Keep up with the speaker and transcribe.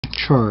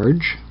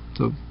charge.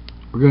 So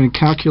we're going to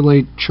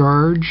calculate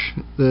charge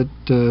that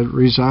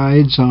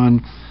resides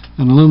on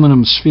an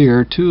aluminum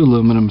sphere, two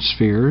aluminum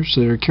spheres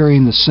that are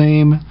carrying the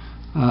same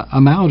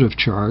amount of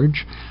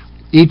charge.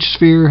 Each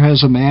sphere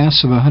has a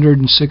mass of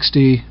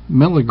 160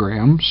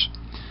 milligrams,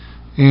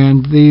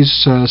 and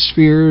these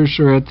spheres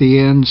are at the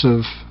ends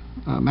of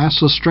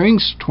massless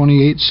strings,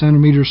 28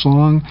 centimeters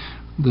long.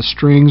 The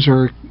strings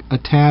are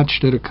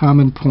attached at a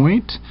common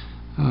point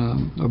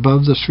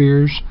above the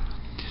spheres,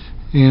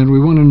 and we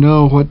want to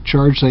know what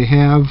charge they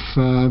have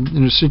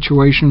in a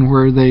situation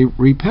where they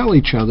repel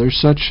each other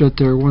such that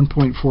they're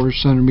 1.4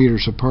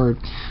 centimeters apart.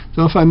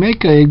 So if I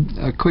make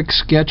a quick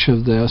sketch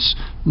of this,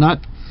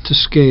 not to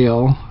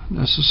scale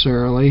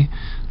necessarily,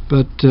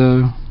 but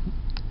the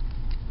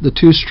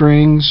two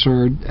strings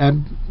are at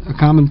a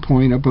common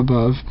point up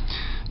above,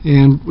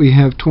 and we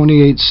have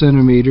 28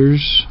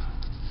 centimeters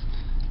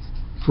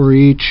for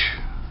each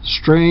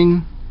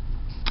string,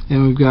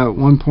 and we've got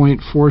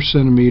 1.4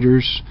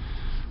 centimeters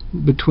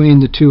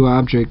between the two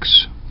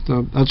objects.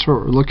 So that's what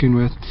we're looking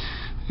with.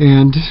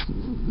 And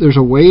there's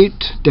a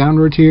weight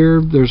downward here.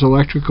 There's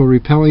electrical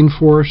repelling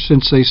force.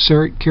 Since they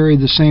carry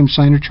the same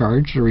sign of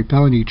charge, they're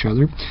repelling each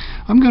other.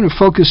 I'm going to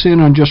focus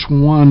in on just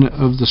one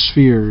of the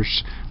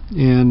spheres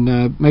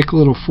and make a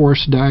little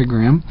force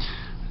diagram.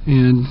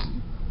 And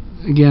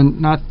again,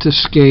 not to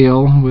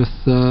scale with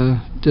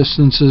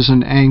distances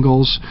and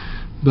angles,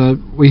 but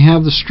we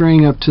have the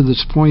string up to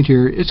this point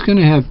here. It's going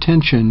to have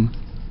tension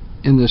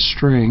in this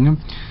string.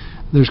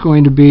 There's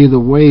going to be the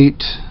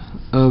weight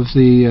of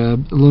the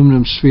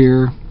aluminum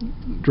sphere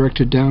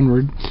directed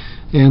downward,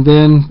 and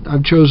then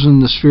I've chosen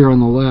the sphere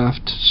on the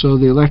left, so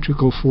the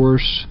electrical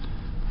force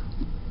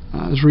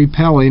is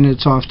repelling.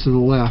 It's off to the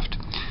left,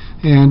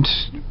 and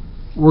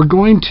we're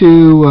going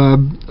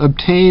to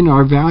obtain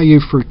our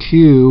value for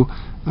Q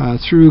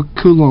through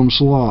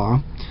Coulomb's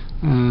law,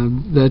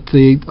 that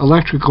the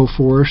electrical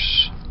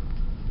force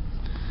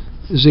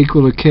is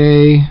equal to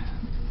K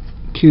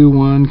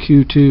Q1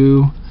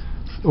 Q2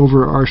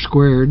 over R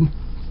squared.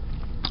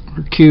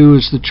 Where Q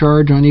is the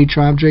charge on each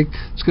object.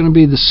 It's going to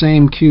be the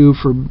same Q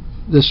for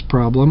this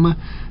problem,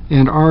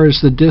 and R is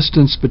the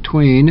distance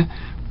between.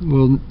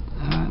 We'll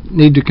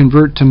need to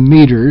convert to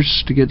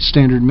meters to get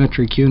standard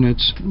metric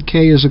units.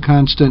 K is a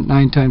constant,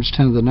 9 times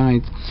 10 to the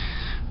 9th.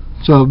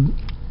 So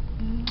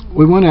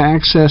we want to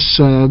access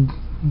the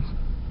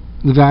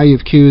value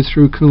of Q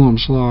through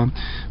Coulomb's law.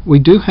 We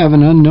do have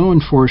an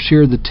unknown force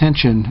here, the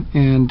tension,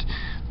 and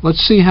let's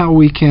see how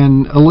we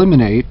can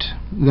eliminate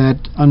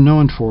that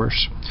unknown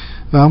force.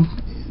 Well,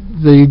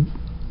 the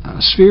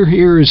sphere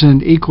here is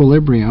in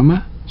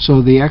equilibrium,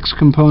 so the x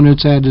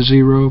components add to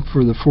 0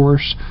 for the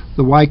force,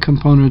 the y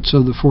components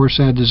of the force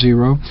add to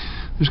 0.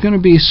 There's going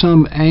to be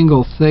some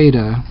angle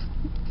theta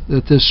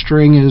that this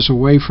string is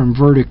away from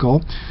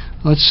vertical.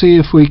 Let's see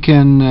if we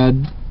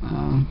can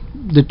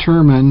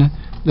determine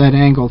that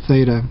angle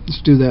theta.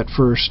 Let's do that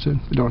first.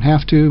 We don't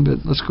have to,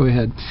 but let's go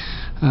ahead.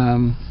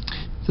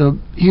 So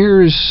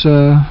here's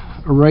a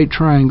right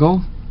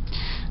triangle,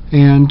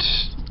 and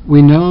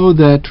we know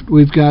that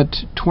we've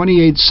got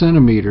 28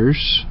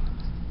 centimeters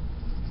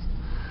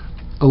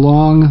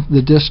along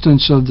the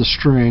distance of the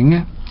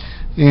string.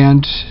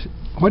 And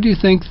what do you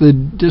think the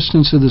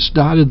distance of this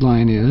dotted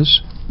line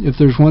is if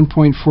there's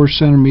 1.4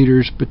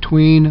 centimeters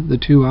between the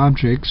two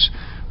objects,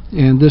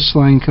 and this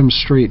line comes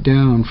straight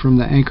down from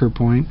the anchor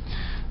point?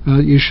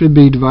 You should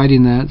be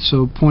dividing that,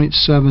 so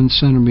 0.7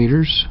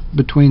 centimeters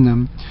between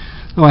them.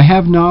 Now, I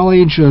have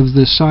knowledge of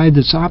the side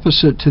that's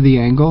opposite to the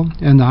angle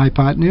and the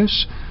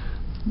hypotenuse.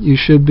 You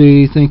should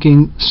be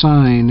thinking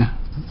sine.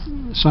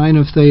 Sine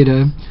of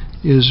theta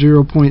is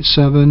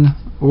 0.7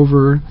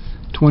 over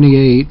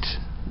 28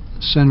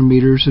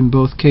 centimeters in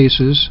both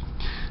cases.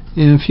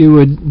 And if you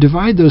would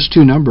divide those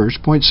two numbers,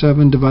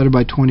 0.7 divided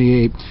by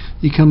 28,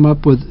 you come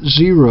up with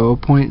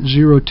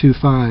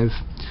 0.025.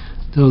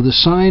 So the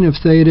sine of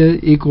theta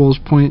equals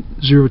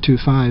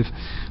 0.025.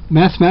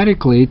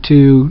 Mathematically,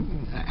 to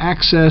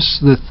access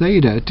the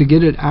theta, to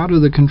get it out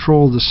of the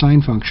control of the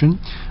sine function,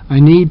 I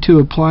need to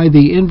apply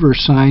the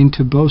inverse sign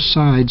to both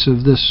sides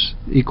of this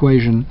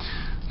equation.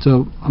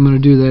 So I'm going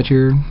to do that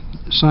here.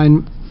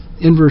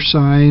 Inverse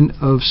sign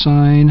of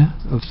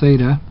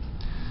theta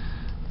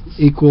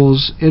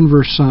equals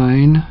inverse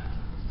sine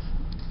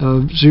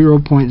of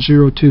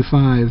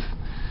 0.025.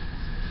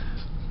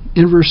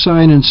 Inverse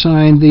sine and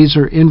sine, these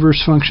are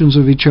inverse functions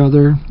of each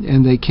other,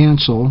 and they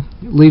cancel,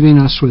 leaving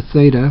us with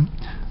theta.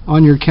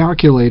 On your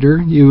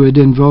calculator, you would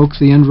invoke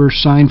the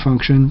inverse sine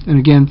function, and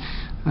again,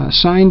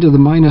 sine to the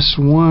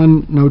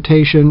 -1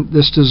 notation,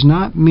 this does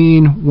not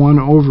mean 1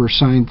 over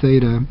sine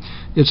theta.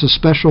 It's a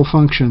special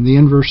function, the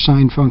inverse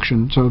sine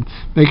function. So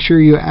make sure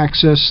you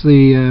access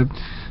the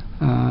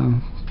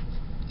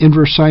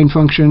inverse sine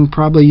function,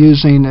 probably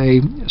using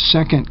a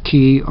second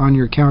key on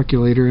your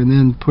calculator and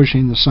then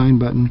pushing the sine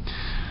button.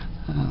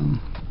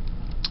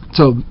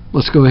 So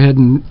let's go ahead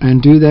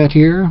and do that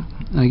here.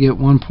 I get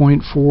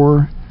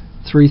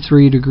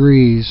 1.433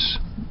 degrees.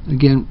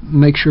 Again,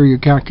 make sure your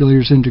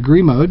calculator's in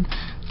degree mode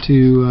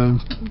to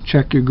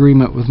check your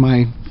agreement with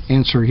my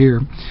answer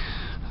here.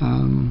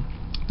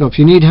 So if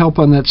you need help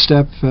on that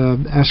step,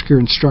 ask your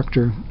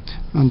instructor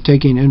on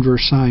taking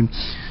inverse sine.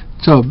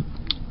 So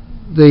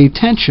the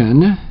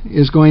tension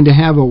is going to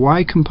have a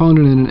y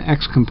component and an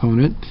x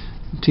component,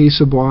 t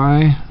sub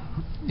y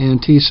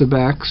and t sub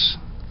x.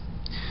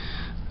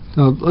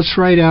 So let's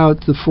write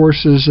out the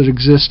forces that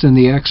exist in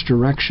the x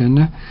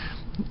direction.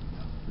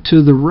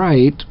 To the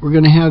right, we're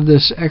going to have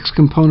this x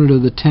component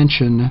of the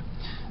tension,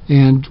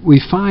 and we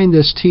find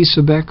this t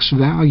sub x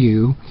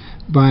value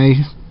by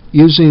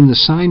using the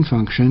sine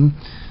function.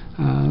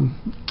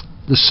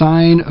 The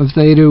sine of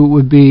theta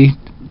would be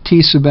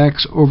t sub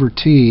x over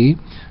t.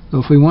 So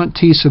if we want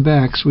t sub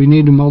x, we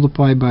need to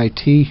multiply by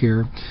t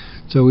here.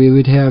 So we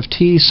would have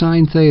t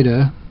sine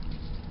theta.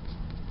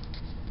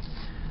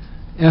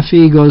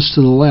 Fe goes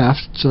to the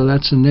left, so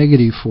that's a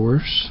negative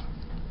force,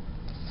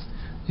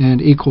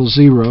 and equals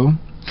 0.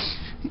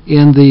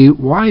 In the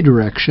y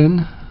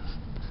direction,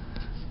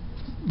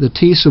 the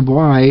t sub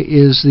y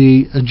is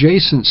the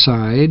adjacent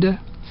side.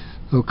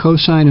 So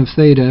cosine of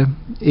theta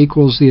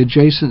equals the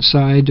adjacent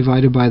side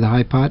divided by the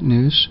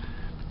hypotenuse.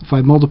 If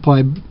I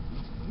multiply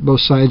both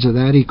sides of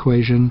that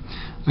equation,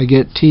 I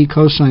get t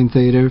cosine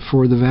theta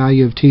for the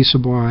value of t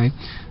sub y.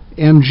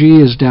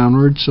 mg is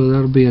downward, so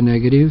that'll be a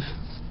negative.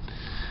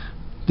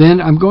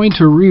 Then I'm going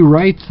to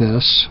rewrite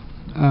this,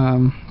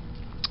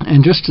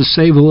 and just to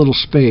save a little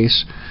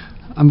space,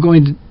 I'm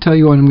going to tell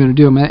you what I'm going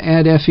to do. I'm going to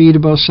add Fe to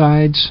both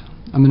sides.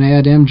 I'm going to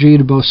add mg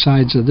to both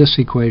sides of this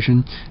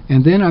equation,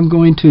 and then I'm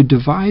going to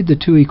divide the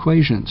two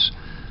equations.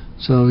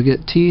 So we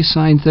get t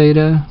sine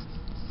theta,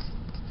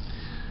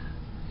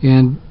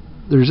 and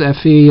there's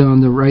Fe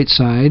on the right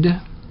side.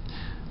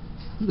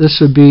 This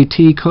would be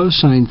t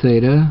cosine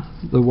theta,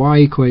 the y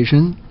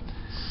equation,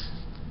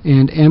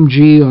 and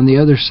mg on the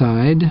other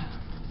side.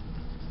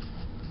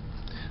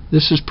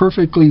 This is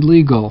perfectly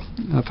legal.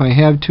 If I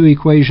have two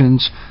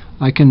equations,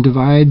 I can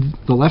divide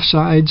the left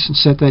sides and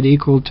set that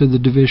equal to the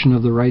division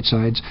of the right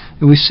sides.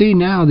 And we see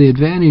now the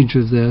advantage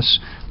of this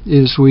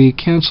is we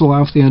cancel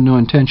off the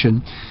unknown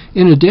tension.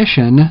 In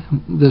addition,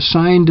 the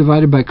sine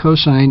divided by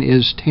cosine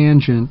is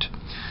tangent.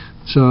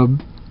 So,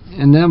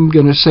 and then I'm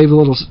going to save a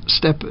little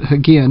step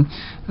again.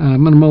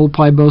 I'm going to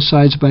multiply both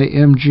sides by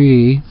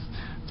mg.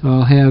 So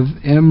I'll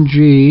have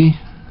mg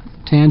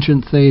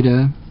tangent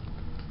theta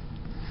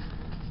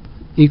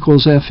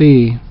equals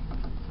Fe.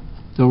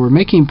 So we're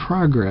making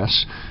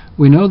progress.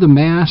 We know the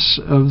mass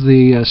of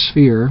the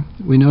sphere.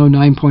 We know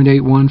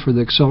 9.81 for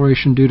the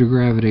acceleration due to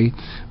gravity.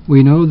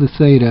 We know the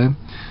theta,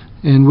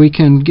 and we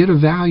can get a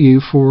value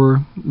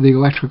for the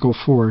electrical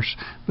force.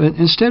 But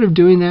instead of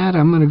doing that,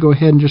 I'm going to go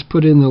ahead and just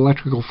put in the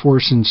electrical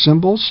force in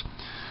symbols,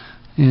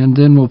 and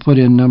then we'll put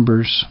in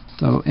numbers.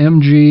 So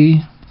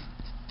mg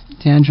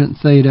tangent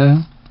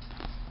theta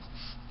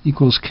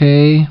equals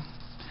k.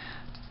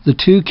 The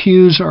two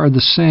q's are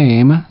the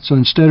same, so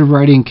instead of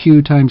writing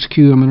q times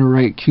q, I'm going to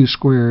write q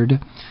squared,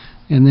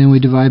 and then we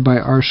divide by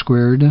r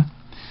squared.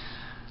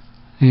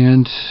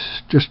 And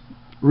just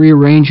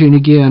rearranging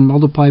again,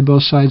 multiply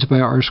both sides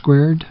by r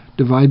squared,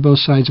 divide both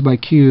sides by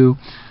q,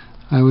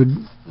 I would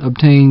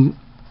obtain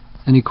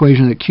an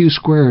equation that q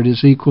squared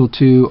is equal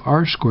to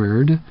r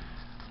squared,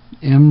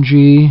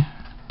 mg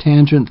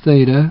tangent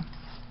theta,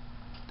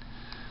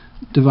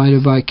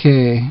 divided by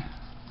k.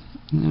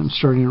 I'm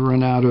starting to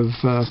run out of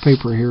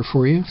paper here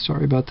for you.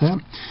 Sorry about that.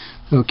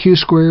 So q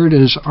squared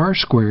is r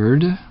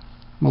squared,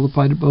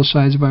 multiplied both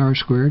sides by r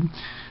squared.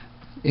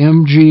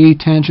 mg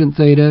tangent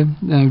theta,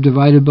 I've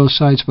divided both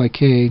sides by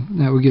k.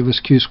 That would give us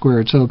q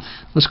squared. So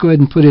let's go ahead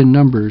and put in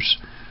numbers.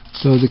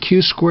 So the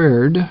q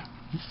squared,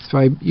 if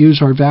I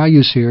use our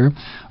values here,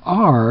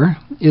 r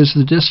is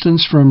the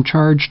distance from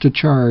charge to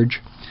charge.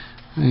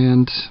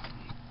 And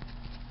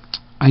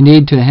I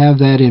need to have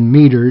that in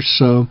meters,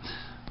 so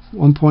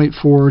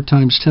 1.4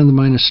 times 10 to the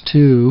minus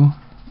 2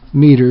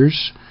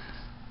 meters.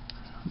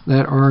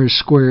 That r is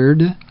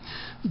squared.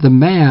 The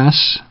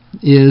mass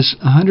is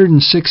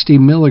 160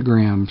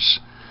 milligrams.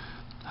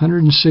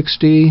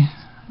 160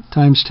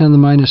 times 10 to the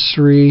minus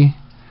 3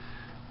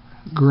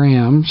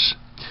 grams.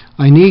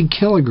 I need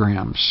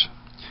kilograms.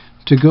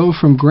 To go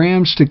from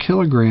grams to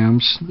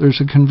kilograms,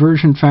 there's a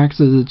conversion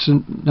factor that's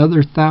another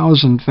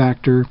 1,000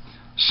 factor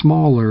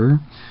smaller.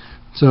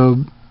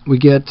 So we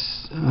get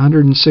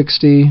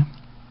 160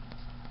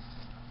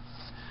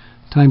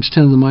 times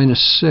 10 to the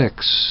minus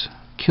 6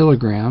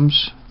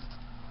 kilograms.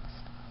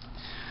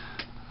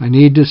 I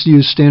need to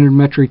use standard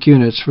metric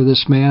units for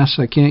this mass.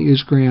 I can't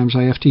use grams.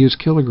 I have to use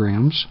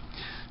kilograms.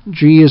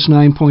 G is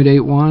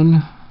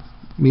 9.81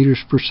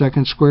 meters per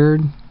second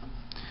squared.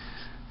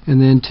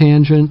 And then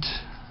tangent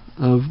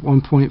of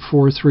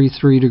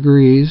 1.433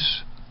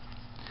 degrees.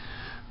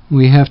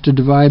 We have to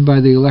divide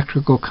by the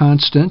electrical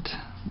constant.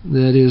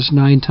 That is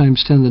 9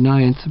 times 10 to the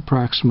 9th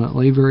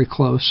approximately, very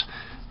close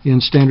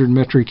in standard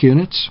metric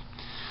units.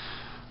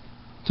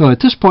 So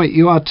at this point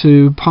you ought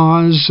to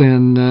pause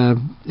and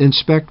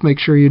inspect, make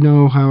sure you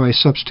know how I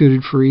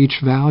substituted for each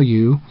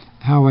value,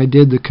 how I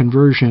did the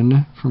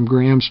conversion from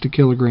grams to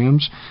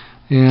kilograms,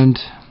 and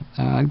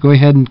go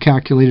ahead and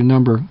calculate a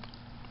number.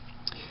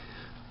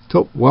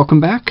 So, welcome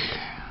back.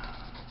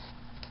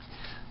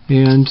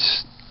 And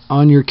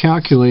on your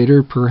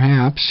calculator,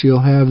 perhaps,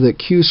 you'll have that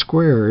Q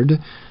squared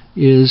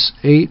is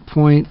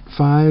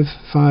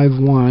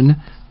 8.551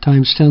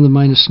 times 10 to the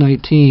minus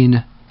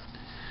 19.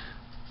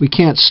 We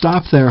can't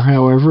stop there,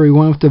 however. We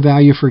want the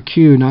value for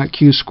Q, not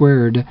Q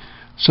squared.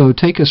 So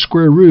take a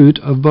square root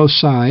of both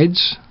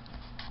sides,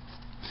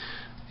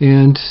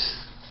 and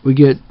we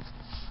get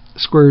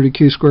square root of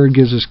Q squared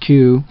gives us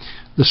Q.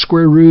 The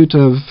square root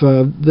of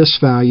this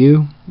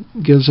value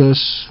gives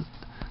us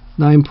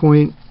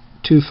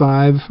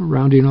 9.25,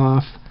 rounding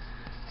off,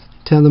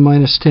 10 to the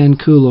minus 10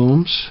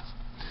 coulombs.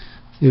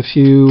 If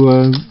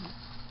you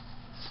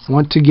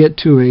want to get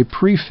to a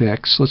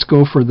prefix, let's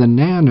go for the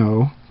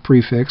nano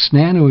prefix.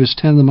 Nano is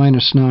 10 to the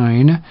minus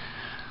 9.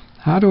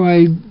 How do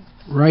I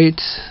write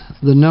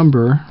the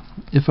number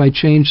if I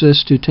change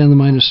this to 10 to the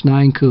minus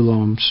 9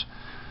 coulombs?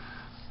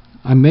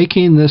 I'm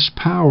making this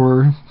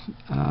power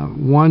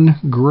 1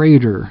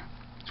 greater.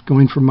 It's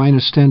going from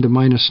minus 10 to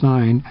minus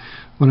 9.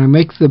 When I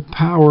make the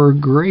power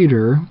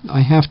greater,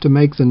 I have to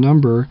make the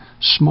number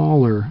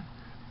smaller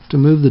to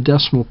move the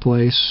decimal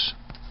place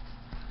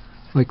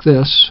like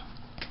this.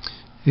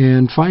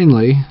 And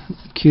finally,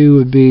 Q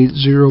would be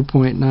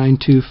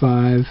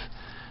 0.925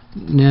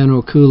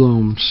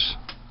 nanocoulombs.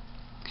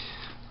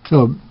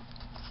 So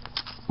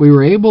we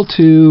were able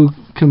to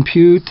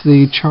compute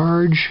the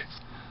charge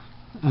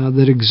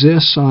that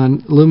exists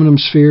on aluminum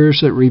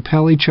spheres that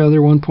repel each other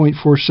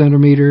 1.4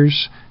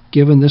 centimeters,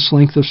 given this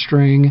length of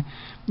string,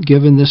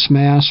 given this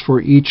mass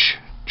for each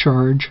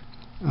charged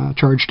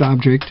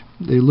object,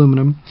 the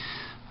aluminum.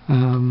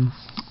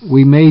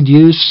 We made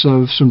use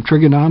of some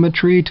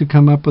trigonometry to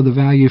come up with a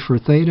value for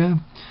theta.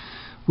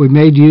 We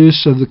made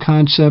use of the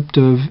concept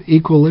of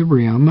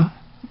equilibrium,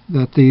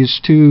 that these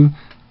two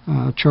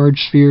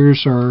charged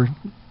spheres are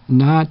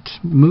not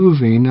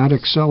moving, not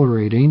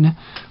accelerating,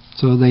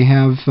 so they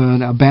have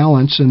a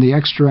balance in the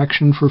x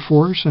direction for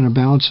force and a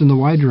balance in the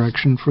y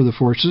direction for the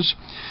forces.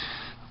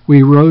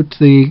 We wrote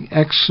the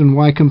x and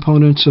y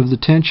components of the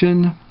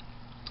tension,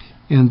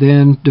 and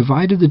then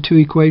divided the two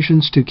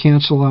equations to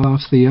cancel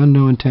off the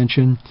unknown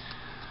tension.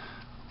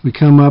 We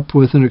come up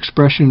with an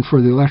expression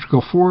for the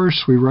electrical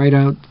force. We write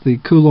out the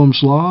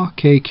Coulomb's law,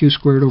 Q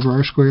squared over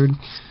R squared.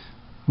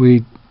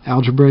 We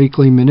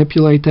algebraically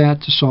manipulate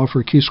that to solve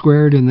for Q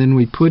squared, and then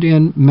we put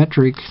in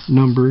metric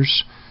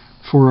numbers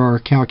for our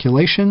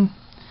calculation.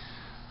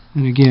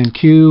 And again,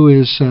 Q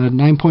is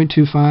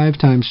 9.25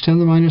 times 10 to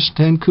the minus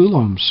 10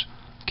 coulombs.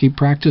 Keep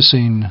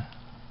practicing.